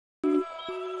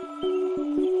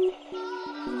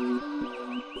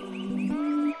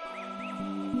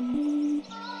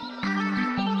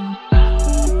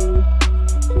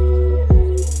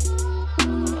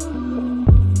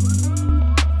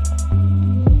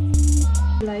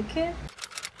Like it?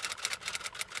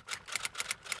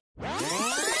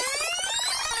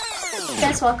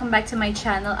 Guys, welcome back to my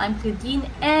channel. I'm Claudine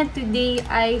and today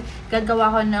ay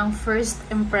gagawa ko ng first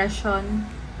impression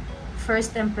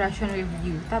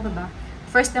review. Tama ba?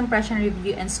 First impression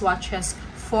review and swatches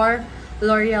for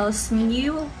Loreal's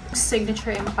new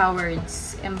signature EmpoweRED.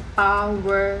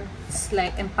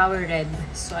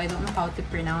 So I don't know how to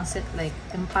pronounce it, like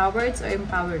EmpoweRED or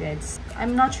EmpoweRED.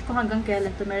 I'm not sure kung hanggang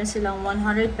kailan to. Meron silang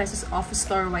 100 pesos off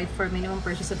store-wide for minimum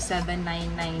purchase of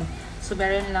 $7.99. So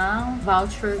meron lang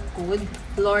voucher code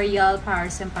Loreal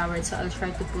Paris EmpoweRED. So I'll try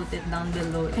to put it down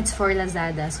below. It's for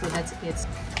Lazada, so that's it.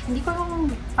 Hindi ko alam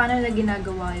paano nila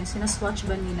ginagawa yun. Sinaswatch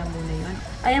ba nila muna yun?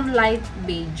 I am light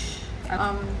beige.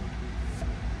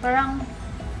 Parang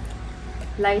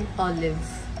light olive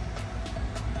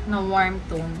na warm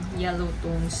tone, yellow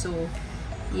tone. So,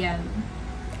 yan.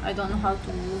 I don't know how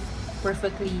to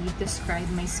perfectly describe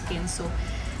my skin. So,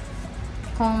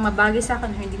 kung mabagay sa akin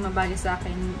o hindi mabagay sa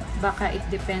akin, baka it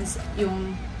depends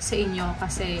yung sa inyo.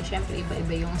 Kasi, syempre,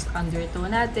 iba-iba yung undertone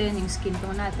natin, yung skin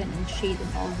tone natin, and shade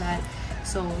and all that.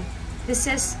 So, this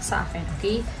is sa akin,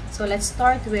 okay? So, let's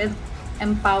start with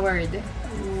EmpoweRED.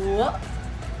 Whoa!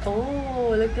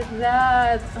 Oh, look at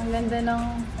that! Ang ganda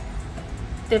ng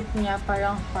tip niya,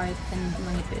 parang heart and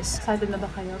manipis. Excited na ba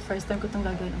kayo? First time ko itong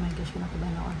gagawin. Oh my gosh,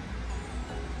 kinakabahan ako.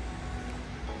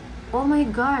 Oh my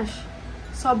gosh!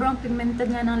 Sobrang pigmented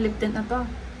nga ng lip tint na to.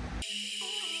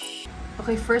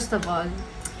 Okay, first of all,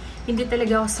 hindi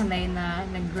talaga ako sanay na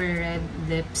nagre-red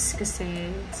lips kasi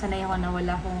sanay ako na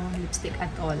wala akong lipstick at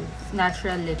all.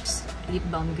 Natural lips, lip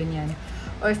balm, ganyan.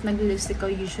 Or if nag-lipstick ko,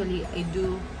 usually I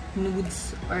do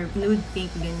nudes or nude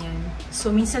pink, ganyan. So,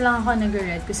 minsan lang ako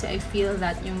nag-red kasi I feel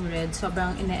that yung red,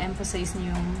 sobrang ina-emphasize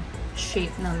niyo yung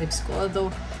shape ng lips ko.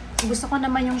 Although, gusto ko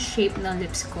naman yung shape ng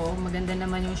lips ko. Maganda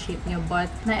naman yung shape niya. But,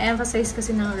 na-emphasize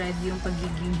kasi ng red yung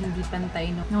pagiging hindi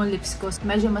pantay ng lips ko.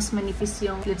 Medyo mas manipis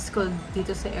yung lips ko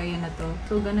dito sa area na to.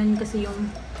 So, ganun kasi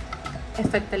yung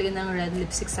effect talaga ng red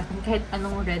lipstick sa akin. Kahit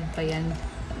anong red pa yan.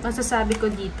 Masasabi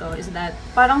ko dito is that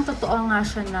parang totoo nga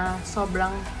siya na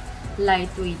sobrang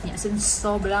lightweight niya. As in,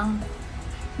 sobrang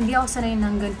hindi ako sanay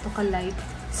ng ganito ka-light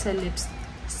sa lips.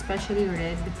 Especially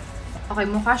red. Okay,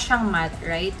 mukha siyang matte,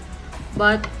 right?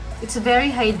 But, it's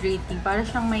very hydrating. Para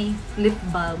siyang may lip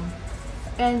balm.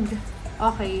 And,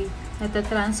 okay,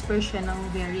 natatransfer siya ng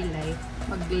very light.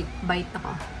 Mag-bite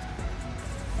ako.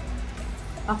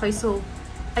 Okay, so,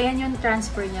 ayan yung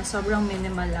transfer niya. Sobrang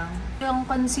minimal lang. Yung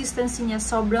consistency niya,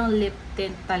 sobrang lip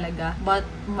tint talaga. But,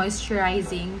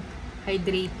 moisturizing,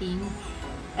 hydrating,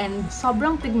 and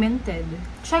sobrang pigmented.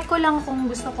 Check ko lang kung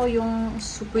gusto ko yung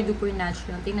super duper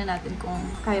natural. Tingnan natin kung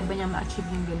kaya ba niya ma-achieve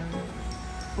yung ganun.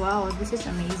 Wow, this is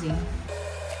amazing.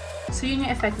 So, yun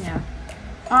yung effect niya.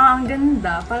 Ang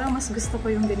ganda. Parang mas gusto ko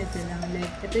yung ganito lang.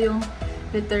 Like, ito yung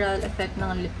literal effect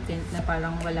ng lip tint na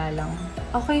parang wala lang.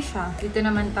 Okay siya. Dito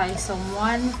naman tayo sa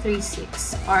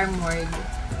 136 Armored.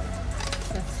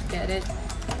 Let's get it.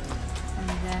 And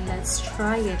then, let's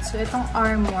try it. So, itong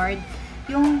Armored,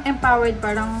 yung EmpoweRED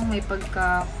parang may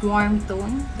pagka-warm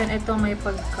tone. Then, ito may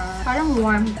parang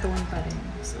warm tone pa rin.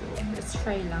 So, let's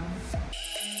try lang.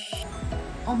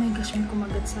 Oh my gosh, may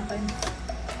kumagat sa akin.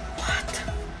 What?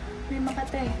 May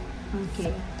makate.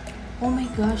 Okay. Oh my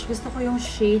gosh, gusto ko yung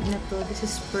shade na to. This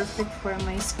is perfect for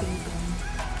my skin tone.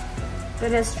 So,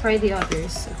 let's try the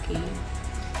others. Okay.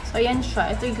 So, ayan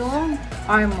siya. Ito yung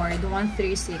Armored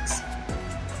 136.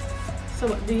 So,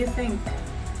 what do you think?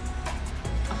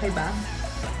 Okay ba?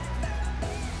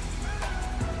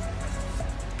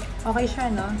 Okay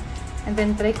siya, no? And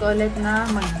then, try ko ulit na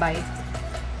mag-bite.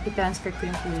 I-transfer ko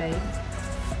yung kulay.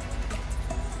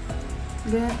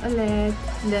 Ganun ulit.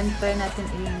 And then, try natin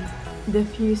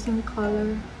diffusing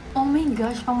color. Oh my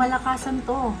gosh, pamalakasan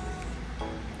to.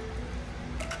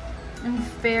 In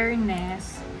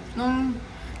fairness, nung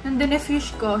dinifuse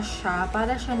ko siya,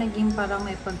 para siya naging parang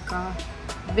may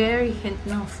very hint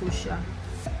ng fuchsia.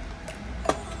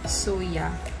 So,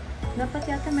 yeah. Dapat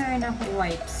yata meron akong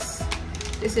wipes.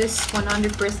 This is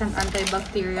 100%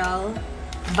 antibacterial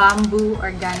bamboo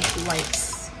organic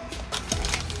wipes.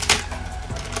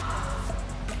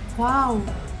 Wow!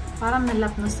 Parang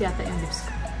nalapnos yata yung lips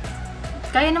ko.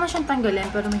 Kaya naman siyang tanggalin,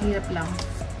 pero mahirap lang.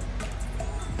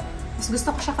 Mas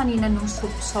gusto ko siya kanina nung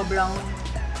sobrang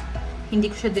hindi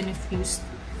ko siya dinifused.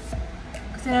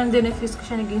 Kasi nung dinifused ko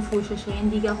siya, naging fuchsia siya.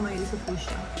 Hindi ka ako mahilig sa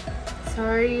fuchsia.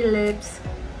 Sorry, lips.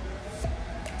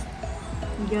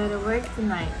 You gotta work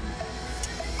tonight.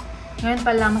 Ngayon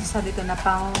pa lang masasabi ko na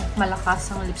pang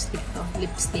malakas ang lipstick to. Lip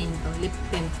stain to. Lip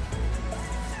tint.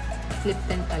 Lip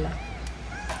tint pala.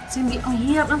 So, ang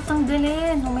hirap ang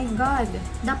tanggalin. Oh my God.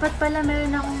 Dapat pala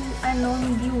meron akong,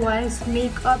 hindi wise,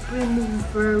 makeup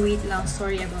remover. Wait lang.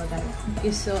 Sorry about that.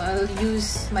 Okay, so I'll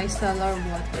use micellar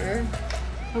water.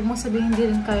 Huwag mong sabihin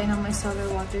hindi rin kaya ng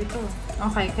micellar water to.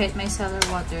 Okay, kahit micellar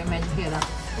water, medyo hirap.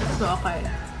 So, okay.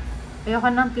 Ayoko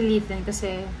nang pilitin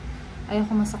kasi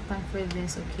ayoko masaktan for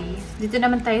this, okay? Dito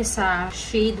naman tayo sa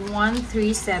shade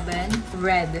 137,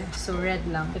 red. So, red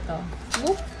lang. Ito.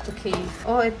 Whoop! Okay.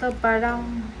 Oh, ito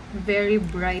parang very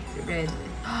bright red.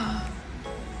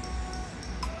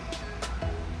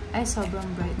 Ay, sobrang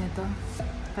bright nito.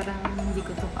 Parang hindi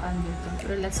ko to ka-under to.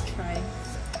 Pero let's try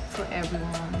for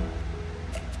everyone.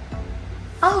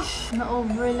 Ouch!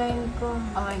 Na-overline ko.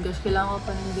 Oh my gosh, kailangan ko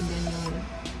panindigan yung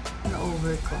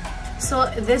na-over ko. So,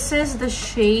 this is the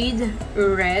shade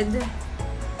red.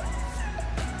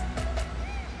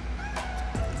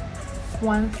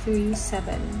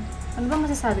 137. Ano ba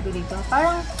masasabi ko dito?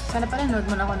 Parang, sana pala nanood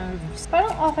mo na ako ng reviews.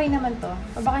 Parang okay naman to.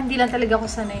 Baka hindi lang talaga ako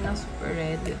sanay ng super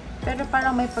red. Pero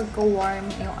parang may pagka-warm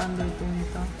yung undertone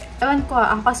nito. Ewan ko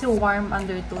ako kasi warm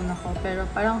undertone ako. Pero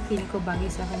parang feeling ko bagay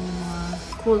sa akin yung mga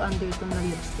cool undertone na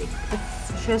lipstick.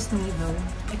 It's just me though.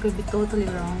 I could be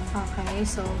totally wrong. Okay,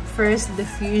 so first,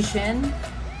 diffusion.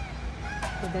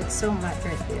 So that's so matte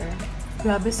right there.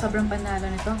 Grabe, sobrang panalo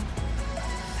nito.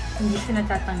 Hindi siya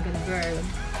natatanggal, girl.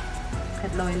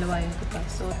 Kahit laway-lawayin ko pa.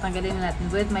 So, tanggalin natin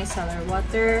with micellar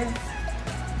water.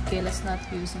 Okay, let's not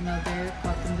use another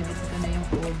cotton. Gamitin ko na yung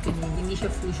old ganyan. Hindi siya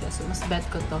fuchsia. So, mas bet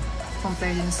ko to.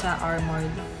 Compare din sa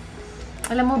Armored.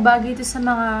 Alam mo, bagay ito sa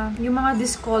yung mga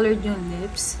discolored yung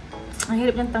lips. Ang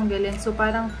hirap niyang tanggalin. So,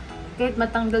 parang kahit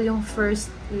matanggal yung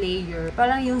first layer,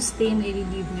 parang yung stain na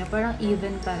i-relieve niya, parang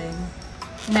even pa rin.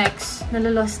 Next,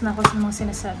 nalalost na ako sa mga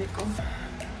sinasabi ko.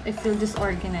 I feel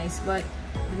disorganized, but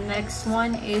the next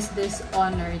one is this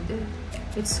Honored.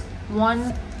 It's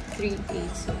 138.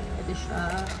 So, ito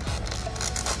siya.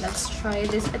 Let's try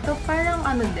this. Ito parang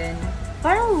din.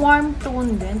 Parang warm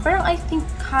tone din. Parang I think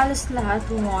halos lahat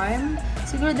warm.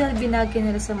 Siguro dahil binagay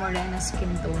nila sa morena skin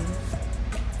tone.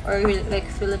 Or like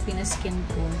Filipino skin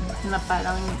tone. Na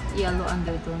parang yellow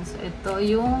undertone. So, ito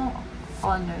yung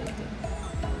Honored.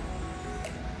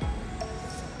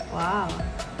 Wow.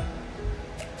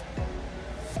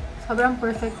 Sobrang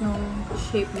perfect nung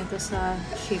shape nito sa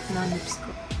shape ng lips ko.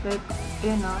 Like,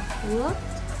 you know, what?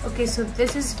 Okay, so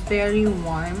this is very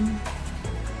warm.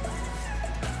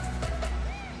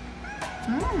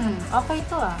 Okay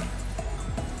to ah.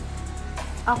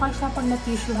 Okay siya pag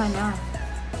na-tissuehan na.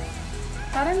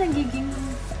 Parang nagiging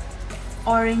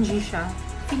orangey siya.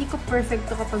 Feeling ko perfect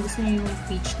to kapag gusto niyo yung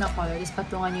peach na color. Is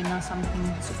patungan niyo ng something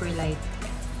super light.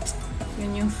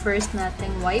 Yun yung first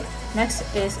nating wipe. Next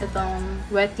is itong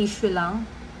wet tissue lang.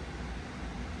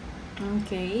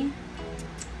 Okay.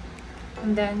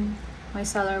 And then,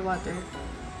 micellar water.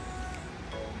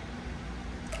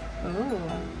 Oh.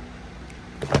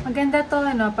 Maganda to,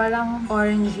 parang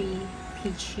orangey,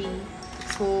 peachy.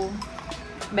 So,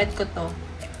 bet ko to.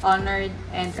 Honored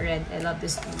and red. I love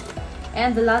this one.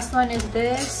 And the last one is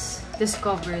this.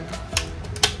 Discovered.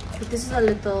 But this is a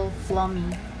little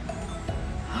flummy.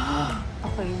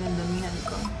 Okay, nandamihan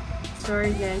ko.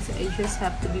 Sorry guys, I just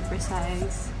have to be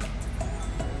precise.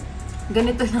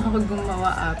 Ganito lang ako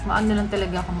gumawa up. Maano lang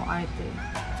talaga ako mo-arte.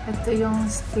 Ito yung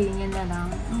stain niya na lang.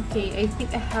 Okay, I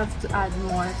think I have to add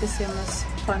more kasi mas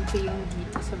konti yung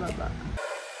dito sa baba.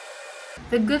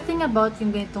 The good thing about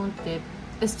yung ganitong tip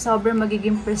is sobrang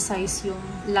magiging precise yung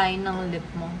line ng lip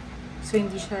mo. So,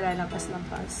 hindi siya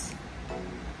lalampas-lampas.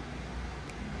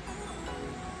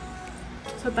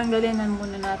 So, tanggalin na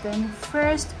muna natin.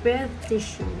 First, with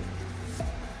tissue.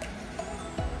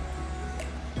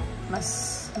 Mas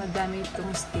madami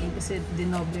itong stain kasi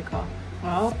dinoble ko.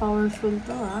 Wow, powerful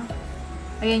to ha.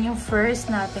 Ayan yung first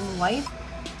nating wipe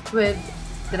with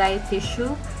dry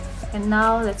tissue. And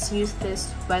now, let's use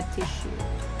this wet tissue.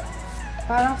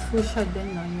 Parang fuchsia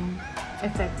din, no? Yung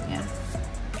effect niya.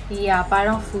 Yeah,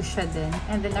 parang fuchsia din.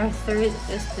 And then, our third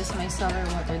is this micellar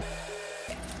water.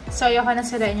 So, ayoko na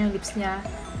sirain yung lips niya.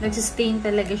 Nagsistain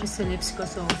talaga siya sa lips ko.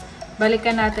 So,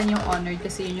 balikan natin yung Honored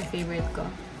kasi yun yung favorite ko.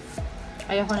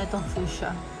 Ayoko na itong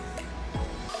fuchsia.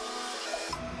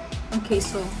 Okay,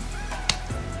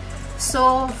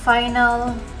 so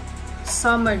final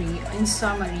summary. In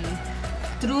summary,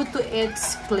 true to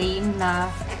its claim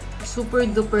na super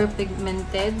duper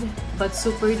pigmented but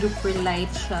super duper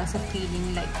light siya sa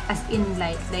feeling, like as in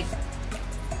light, like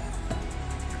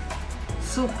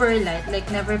super light. Like,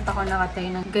 never pa ako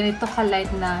nakatay ng ganito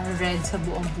ka-light na red sa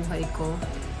buong buhay ko.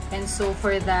 And so,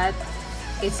 for that,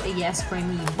 it's a yes for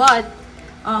me. But,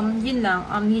 Yun lang,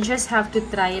 you just have to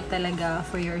try it talaga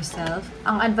for yourself.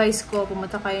 Ang advice ko,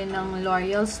 pumunta kayo ng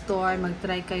Loreal store,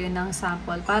 mag-try kayo ng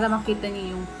sample para makita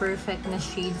niyo yung perfect na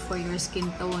shade for your skin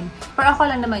tone. Pero ako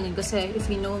lang naman yun kasi if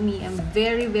you know me, I'm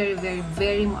very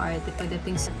maarte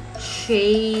pagdating sa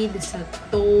shade, sa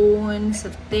tone, sa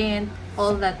tint,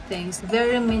 all that things.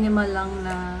 Very minimal lang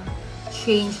na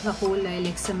change sa kulay,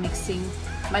 like sa mixing.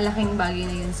 Malaking bagay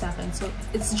na yun sa akin. So,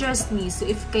 it's just me. So,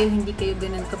 if hindi kayo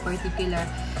ganun ka-particular,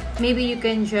 maybe you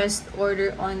can just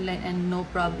order online and no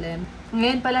problem.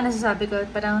 Ngayon pala nasasabi ko,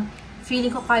 parang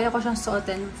feeling ko kaya ko siyang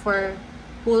suotin for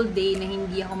whole day na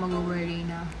hindi ako mag-worry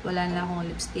na wala na akong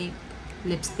lipstick,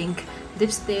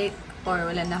 or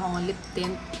wala na akong lip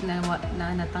tint na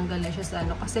natanggal na siya sa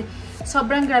ano. Kasi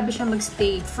sobrang grabe siya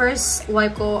magstay. First,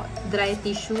 wipe ko dry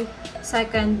tissue.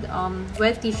 Second,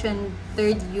 wet tissue. And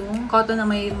third, yung cotton na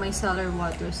may micellar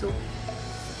water. So,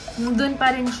 doon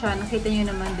pa rin siya. Nakita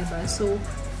nyo naman, diba? So,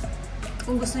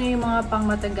 kung gusto nyo yung mga pang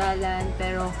matagalan,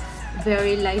 pero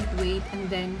very lightweight and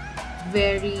then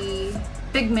very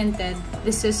pigmented,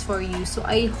 this is for you. So,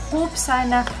 I hope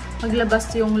sana maglabas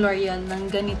yung Loreal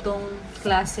ng ganitong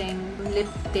klaseng lip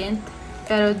tint,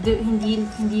 pero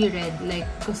hindi red. Like,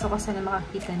 gusto ko sana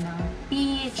makakita ng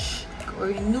peach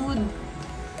or nude.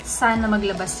 Sana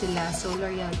maglabas sila. So,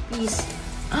 Loreal, please.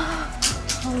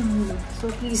 Oh, no.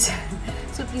 So, please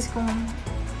kung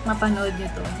mapanood nyo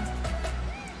to,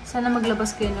 sana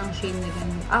maglabas kayo ng shade na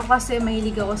ganun. Ako kasi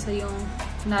mahilig ako sa yung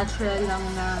natural lang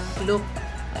na look.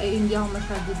 Ay, hindi ako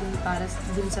masyado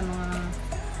dun sa mga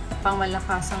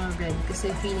pangmalakasang red.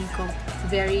 Kasi feeling ko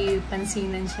very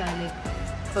pansinan siya. Like,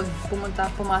 pag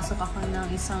pumasok ako ng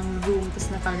isang room,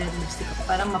 tapos naka-red lipstick ako,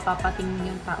 parang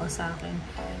mapapatingin yung tao sa akin.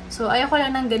 So, ayoko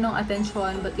lang ng ganong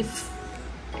atensyon. But if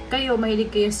kayo,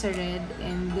 mahilig kayo sa red,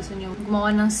 and gusto nyo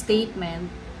gumawa ng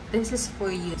statement, this is for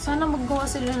you. Sana maggawa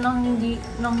sila ng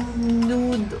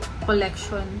nude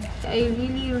collection. I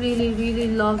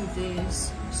really love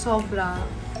this. Sobra.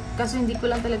 Kaso hindi ko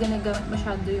lang talaga nagamit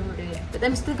masyado yung red. But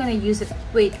I'm still gonna use it.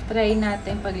 Wait, try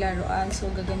natin paglaruan.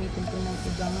 So, gagamitin ko ng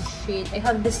ibang shade. I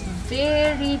have this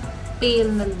very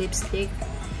pale na lipstick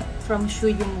from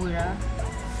Shuyumura.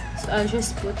 So, I'll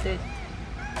just put it.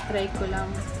 Try ko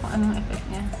lang kung anong effect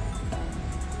niya.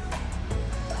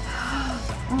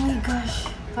 Oh my gosh.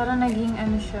 Parang naging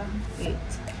ano siya. Wait.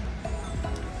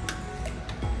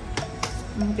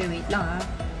 Okay, wait lang ah.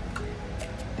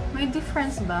 May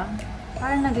difference ba?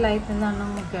 Parang nag-light na lang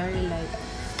ng very light.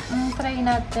 Try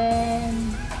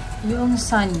natin yung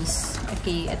Sunnies.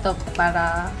 Okay, ito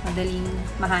para madaling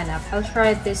mahanap. I'll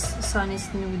try this Sunnies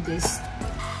Nudist.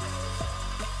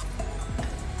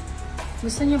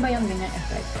 Gusto niyo ba yung ganyan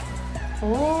effect?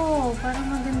 Oh, parang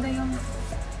maganda yung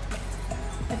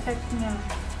effect niya.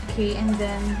 Okay, and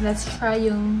then let's try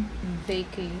yung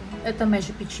Vacay. Ito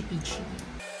medyo peachy-peachy.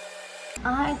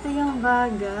 Ah, ito yung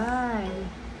bagay.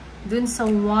 Dun sa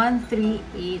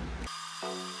 138.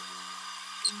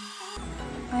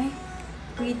 Ay,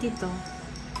 pretty to.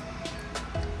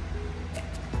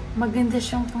 Maganda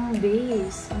siyang pang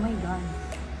base. Oh my god.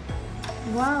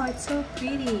 Wow, it's so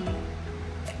pretty.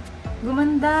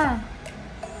 Gumanda.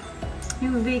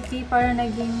 Yung Vacay para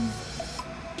naging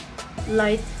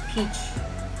light peach.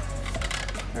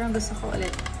 Parang gusto ko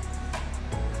ulit.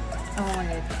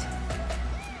 Ulit.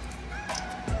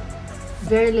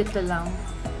 Very little lang.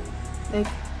 Like,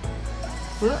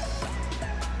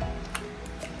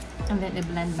 and then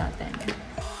i-blend natin.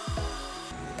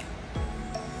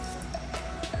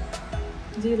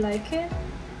 Do you like it?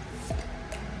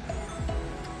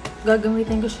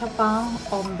 Gagamitin ko siya pang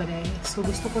ombre. So,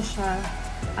 gusto ko siya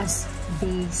as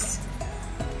base.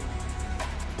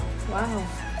 Wow!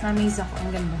 Na-amaze ako.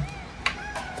 Ang ganda.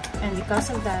 And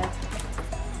because of that,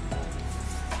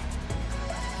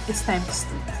 it's time to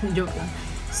sleep. Joke lang.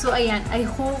 So, ayan. I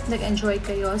hope nag-enjoy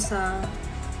kayo sa...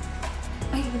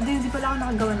 Ay, hindi pala ako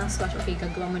nakagawa ng swatch. Okay,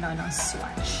 gagawa muna ako ng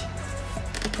swatch.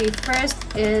 Okay, first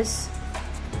is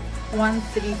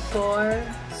 134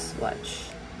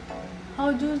 swatch.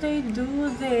 How do they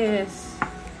do this?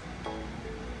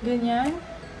 Ganyan?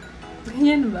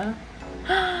 Ganyan ba?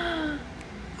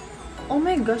 Oh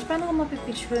my gosh, paano ko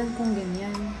mapipicturean kung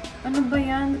ganyan? Ano ba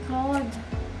yan, Claude?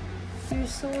 You're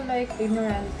so like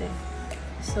ignorante.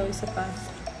 So, isa pa.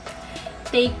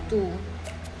 Take 2.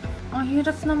 Ang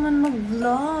hirap naman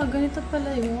mag-vlog. Ganito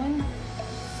pala yun.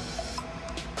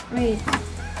 Wait.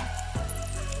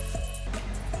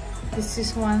 This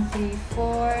is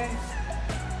 134.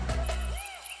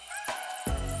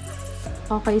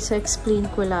 Okay, so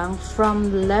explain ko lang. From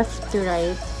left to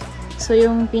right. So,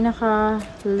 yung pinaka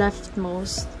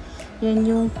leftmost, yan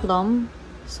yung plum.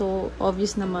 So,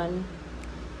 obvious naman.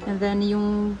 And then,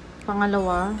 yung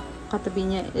pangalawa, katabi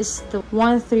niya is the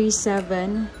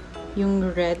 137, yung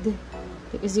red.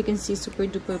 As you can see, super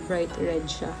duper bright red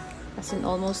siya. As in,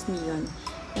 almost neon.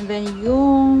 And then,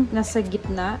 yung nasa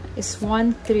gitna is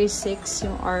 136,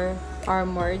 yung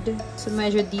armored. So,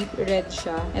 medyo deep red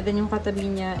siya. And then, yung katabi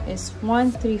niya is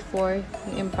 134,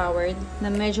 yung empowered,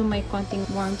 na medyo may konting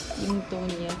warmth yung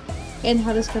tone niya. And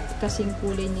halos kasing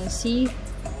kulay niya. See,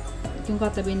 yung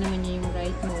katabi naman niya yung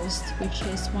rightmost, which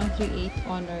is 138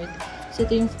 honored. So,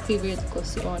 ito yung favorite ko,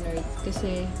 si honored.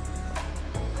 Kasi,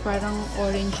 parang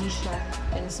orangey siya.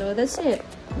 And so, that's it.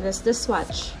 That's the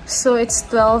swatch. So, it's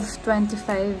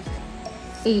 12:25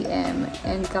 AM.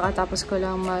 And kakatapos ko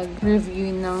lang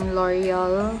mag-review ng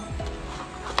Loreal.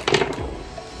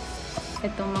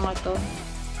 Itong mga to.